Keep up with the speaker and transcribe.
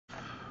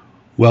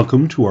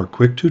Welcome to our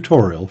quick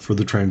tutorial for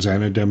the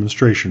Transana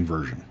demonstration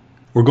version.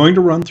 We're going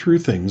to run through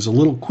things a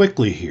little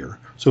quickly here,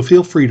 so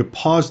feel free to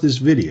pause this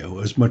video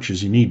as much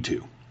as you need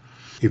to.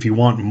 If you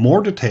want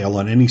more detail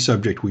on any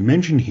subject we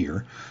mention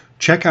here,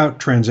 check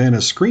out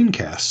Transana's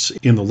screencasts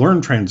in the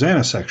Learn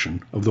Transana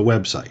section of the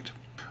website.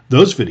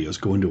 Those videos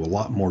go into a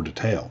lot more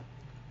detail.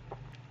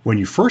 When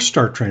you first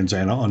start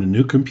Transana on a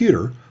new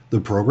computer,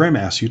 the program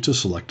asks you to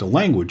select a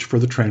language for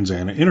the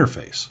Transana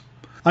interface.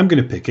 I'm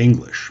going to pick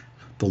English.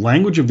 The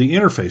language of the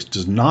interface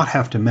does not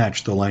have to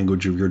match the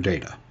language of your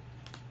data.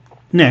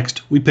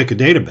 Next, we pick a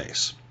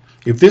database.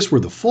 If this were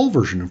the full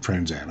version of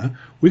Transana,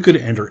 we could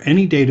enter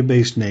any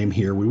database name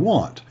here we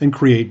want and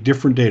create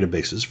different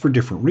databases for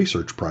different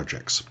research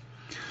projects.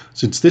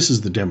 Since this is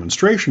the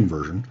demonstration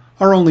version,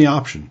 our only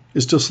option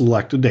is to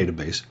select a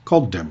database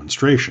called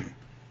Demonstration.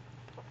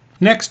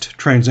 Next,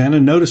 Transana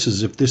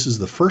notices if this is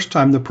the first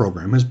time the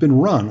program has been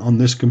run on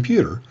this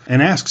computer and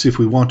asks if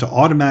we want to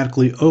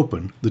automatically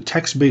open the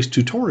text-based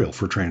tutorial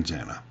for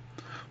Transana.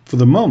 For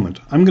the moment,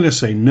 I'm going to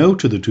say no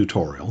to the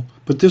tutorial,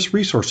 but this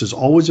resource is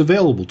always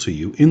available to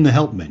you in the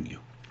Help menu.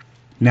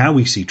 Now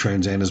we see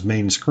Transana's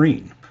main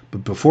screen,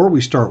 but before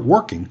we start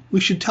working, we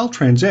should tell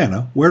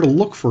Transana where to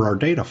look for our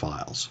data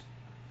files.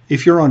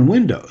 If you're on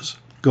Windows,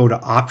 go to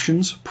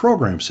Options,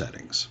 Program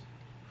Settings.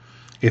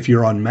 If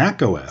you're on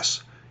Mac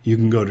OS, you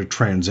can go to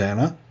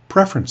Transana,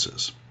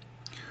 Preferences.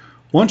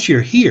 Once you're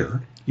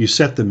here, you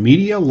set the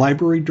Media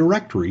Library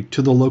directory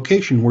to the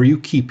location where you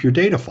keep your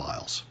data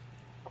files.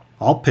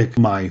 I'll pick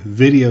my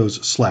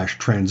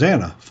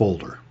Videos/Transana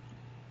folder.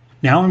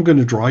 Now I'm going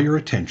to draw your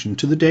attention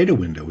to the data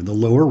window in the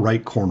lower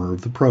right corner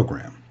of the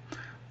program.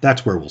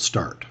 That's where we'll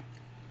start.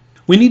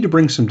 We need to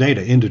bring some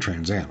data into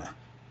Transana.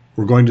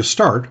 We're going to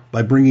start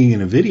by bringing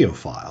in a video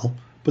file,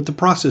 but the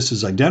process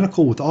is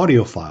identical with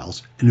audio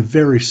files and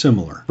very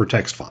similar for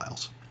text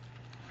files.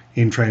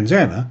 In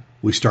Transana,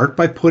 we start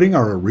by putting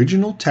our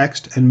original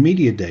text and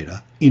media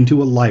data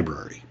into a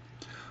library.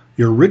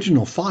 Your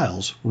original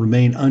files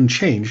remain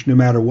unchanged no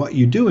matter what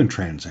you do in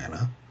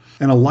Transana,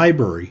 and a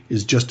library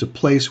is just a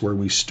place where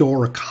we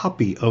store a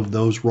copy of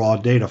those raw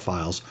data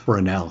files for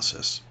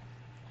analysis.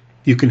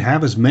 You can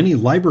have as many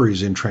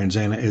libraries in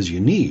Transana as you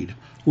need,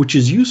 which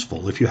is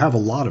useful if you have a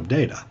lot of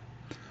data.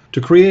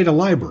 To create a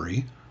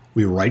library,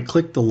 we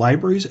right-click the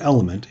library's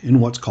element in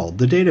what's called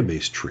the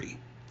database tree.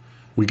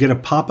 We get a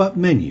pop-up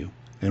menu,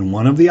 and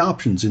one of the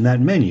options in that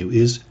menu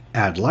is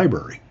Add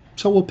Library,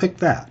 so we'll pick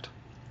that.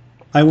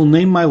 I will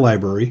name my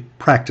library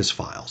Practice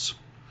Files.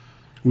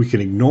 We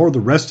can ignore the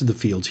rest of the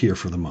fields here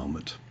for the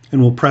moment,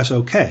 and we'll press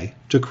OK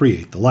to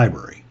create the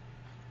library.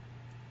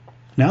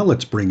 Now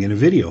let's bring in a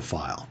video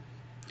file.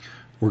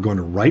 We're going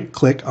to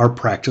right-click our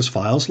Practice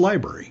Files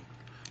library.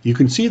 You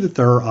can see that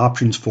there are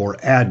options for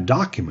Add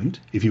Document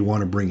if you want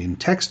to bring in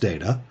text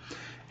data,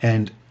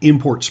 and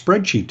Import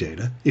Spreadsheet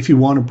data if you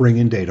want to bring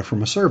in data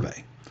from a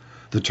survey.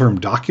 The term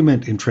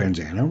document in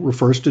Transana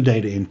refers to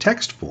data in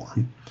text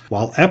form,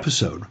 while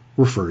episode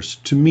refers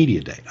to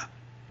media data.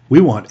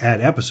 We want Add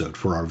Episode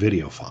for our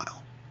video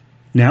file.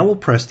 Now we'll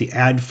press the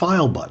Add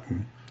File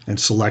button and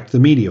select the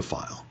media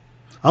file.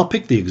 I'll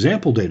pick the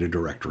example data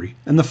directory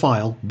and the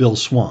file Bill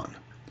Swan.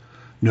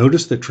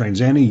 Notice that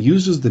Transana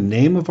uses the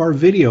name of our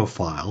video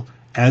file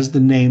as the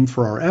name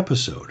for our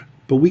episode,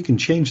 but we can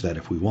change that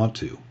if we want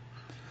to.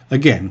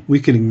 Again, we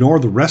can ignore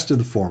the rest of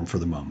the form for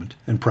the moment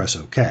and press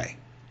OK.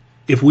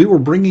 If we were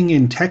bringing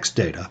in text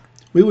data,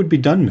 we would be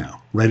done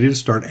now, ready to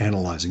start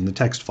analyzing the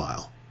text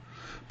file.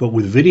 But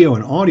with video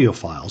and audio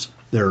files,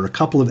 there are a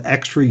couple of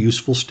extra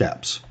useful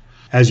steps.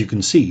 As you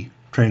can see,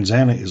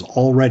 Transana is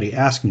already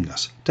asking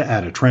us to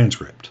add a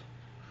transcript.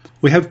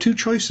 We have two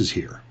choices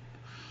here.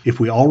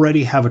 If we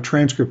already have a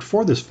transcript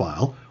for this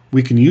file,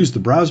 we can use the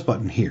Browse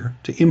button here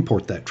to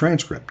import that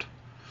transcript.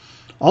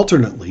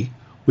 Alternately,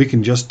 we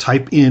can just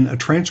type in a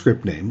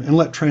transcript name and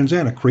let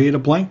Transana create a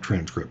blank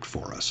transcript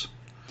for us.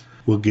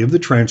 We'll give the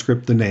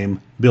transcript the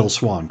name Bill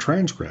Swan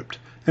Transcript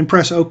and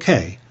press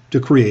OK to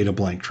create a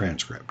blank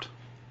transcript.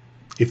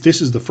 If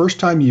this is the first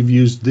time you've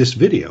used this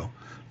video,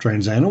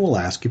 Transana will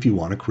ask if you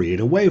want to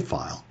create a WAV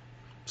file.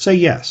 Say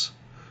yes.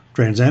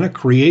 Transana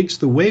creates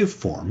the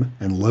waveform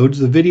and loads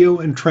the video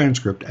and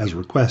transcript as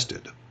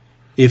requested.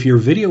 If your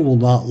video will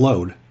not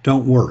load,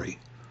 don't worry.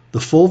 The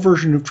full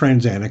version of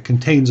Transana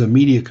contains a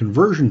media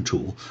conversion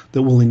tool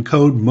that will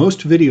encode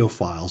most video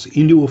files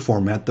into a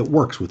format that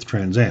works with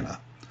Transana.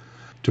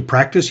 To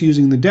practice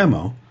using the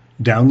demo,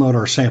 download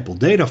our sample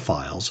data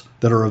files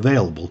that are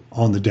available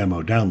on the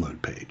demo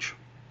download page.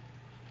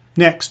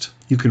 Next,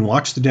 you can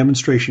watch the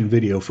demonstration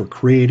video for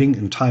creating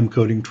and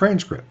time-coding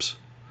transcripts.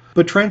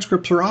 But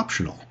transcripts are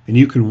optional, and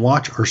you can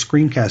watch our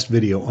screencast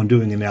video on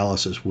doing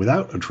analysis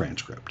without a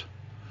transcript.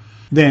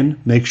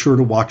 Then make sure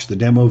to watch the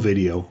demo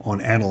video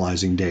on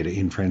analyzing data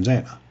in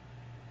Transana.